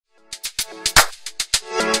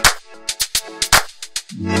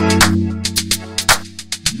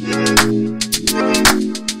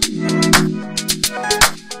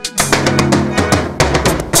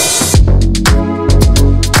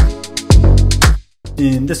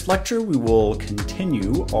In this lecture, we will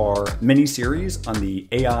continue our mini-series on the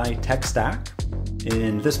AI tech stack.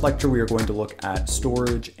 In this lecture, we are going to look at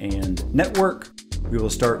storage and network. We will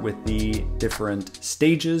start with the different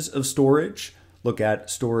stages of storage, look at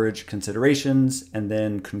storage considerations, and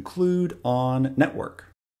then conclude on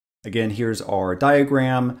network. Again, here's our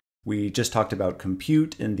diagram. We just talked about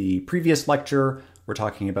compute in the previous lecture. We're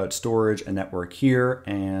talking about storage and network here,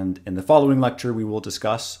 and in the following lecture, we will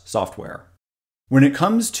discuss software. When it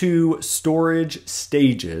comes to storage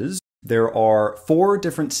stages, there are 4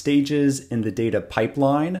 different stages in the data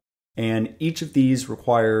pipeline, and each of these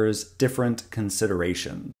requires different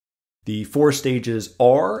consideration. The 4 stages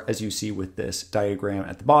are, as you see with this diagram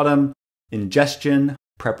at the bottom, ingestion,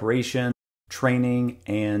 preparation, training,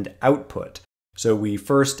 and output. So we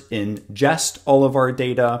first ingest all of our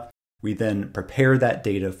data, we then prepare that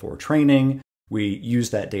data for training, we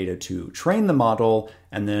use that data to train the model,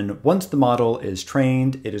 and then once the model is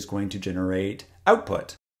trained, it is going to generate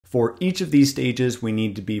output. For each of these stages, we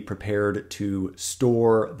need to be prepared to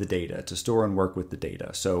store the data, to store and work with the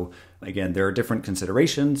data. So again, there are different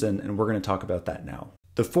considerations, and we're going to talk about that now.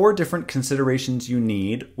 The 4 different considerations you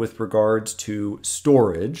need with regards to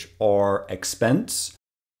storage are expense,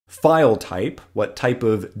 file type, what type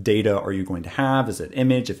of data are you going to have? Is it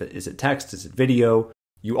image? Is it text? Is it video?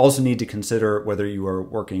 You also need to consider whether you are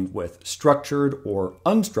working with structured or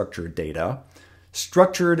unstructured data.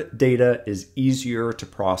 Structured data is easier to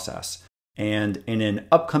process. And in an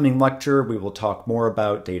upcoming lecture, we will talk more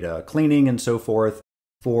about data cleaning and so forth.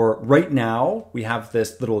 For right now, we have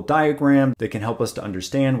this little diagram that can help us to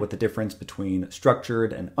understand what the difference between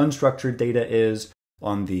structured and unstructured data is.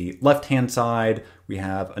 On the left-hand side, we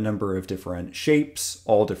have a number of different shapes,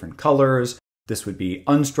 all different colors. This would be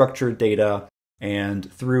unstructured data.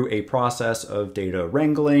 And through a process of data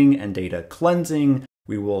wrangling and data cleansing,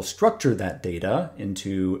 we will structure that data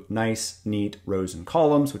into nice, neat rows and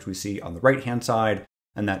columns, which we see on the right-hand side.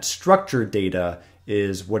 And that structured data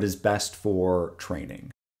is what is best for training.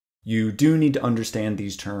 You do need to understand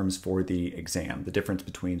these terms for the exam, the difference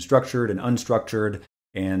between structured and unstructured.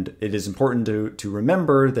 And it is important to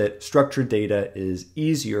remember that structured data is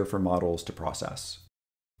easier for models to process.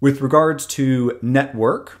 With regards to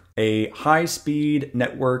network, a high-speed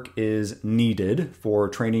network is needed for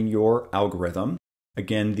training your algorithm.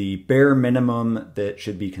 Again, the bare minimum that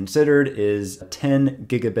should be considered is a 10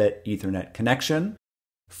 gigabit Ethernet connection.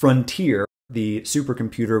 Frontier, the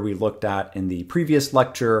supercomputer we looked at in the previous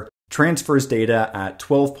lecture, transfers data at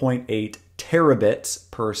 12.8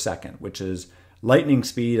 terabits per second, which is lightning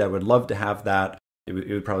speed. I would love to have that. It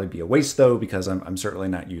would probably be a waste though, because I'm certainly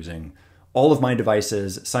not using all of my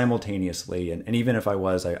devices simultaneously. And even if I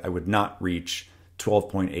was, I would not reach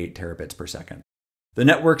 12.8 terabits per second. The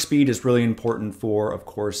network speed is really important for, of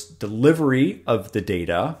course, delivery of the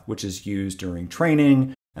data, which is used during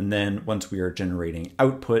training. And then once we are generating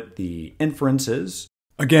output, the inferences.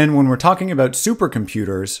 Again, when we're talking about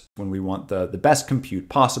supercomputers, when we want the best compute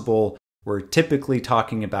possible, we're typically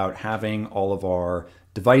talking about having all of our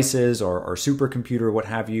devices or our supercomputer, what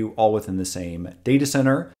have you, all within the same data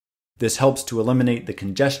center. This helps to eliminate the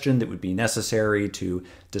congestion that would be necessary to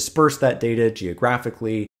disperse that data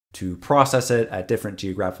geographically, to process it at different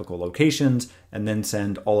geographical locations, and then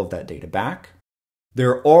send all of that data back.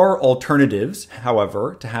 There are alternatives,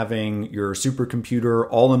 however, to having your supercomputer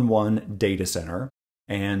all in one data center.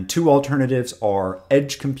 And 2 alternatives are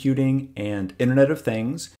edge computing and Internet of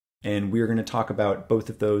Things. And we are going to talk about both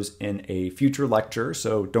of those in a future lecture,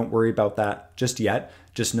 so don't worry about that just yet.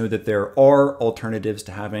 Just know that there are alternatives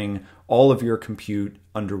to having all of your compute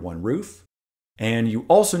under one roof. And you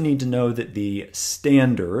also need to know that the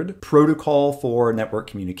standard protocol for network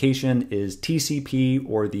communication is TCP,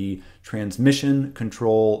 or the Transmission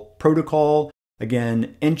Control Protocol.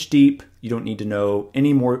 Again, inch deep, you don't need to know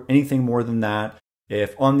anything more than that.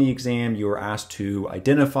 If on the exam you are asked to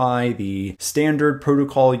identify the standard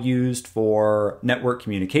protocol used for network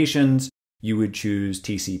communications, you would choose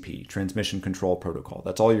TCP, Transmission Control Protocol.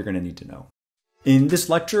 That's all you're going to need to know. In this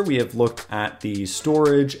lecture, we have looked at the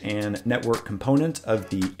storage and network component of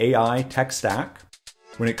the AI tech stack.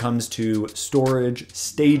 When it comes to storage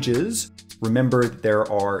stages, remember that there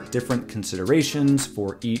are different considerations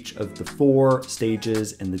for each of the 4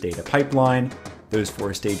 stages in the data pipeline. Those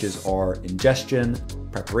 4 stages are ingestion,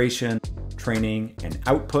 preparation, training, and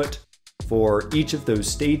output. For each of those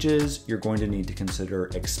stages, you're going to need to consider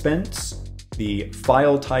expense, the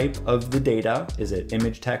file type of the data. Is it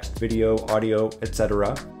image, text, video, audio,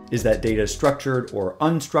 etc.? Is that data structured or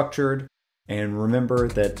unstructured? And remember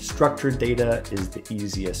that structured data is the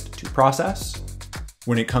easiest to process.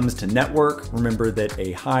 When it comes to network, remember that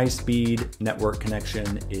a high-speed network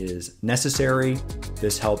connection is necessary.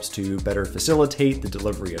 This helps to better facilitate the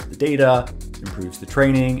delivery of the data, improves the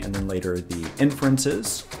training, and then later the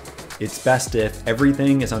inferences. It's best if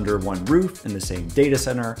everything is under one roof in the same data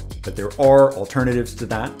center, but there are alternatives to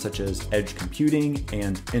that, such as edge computing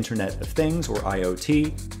and Internet of Things, or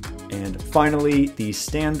IoT. And finally, the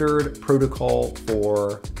standard protocol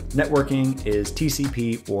for networking is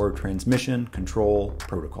TCP, or Transmission Control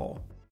Protocol.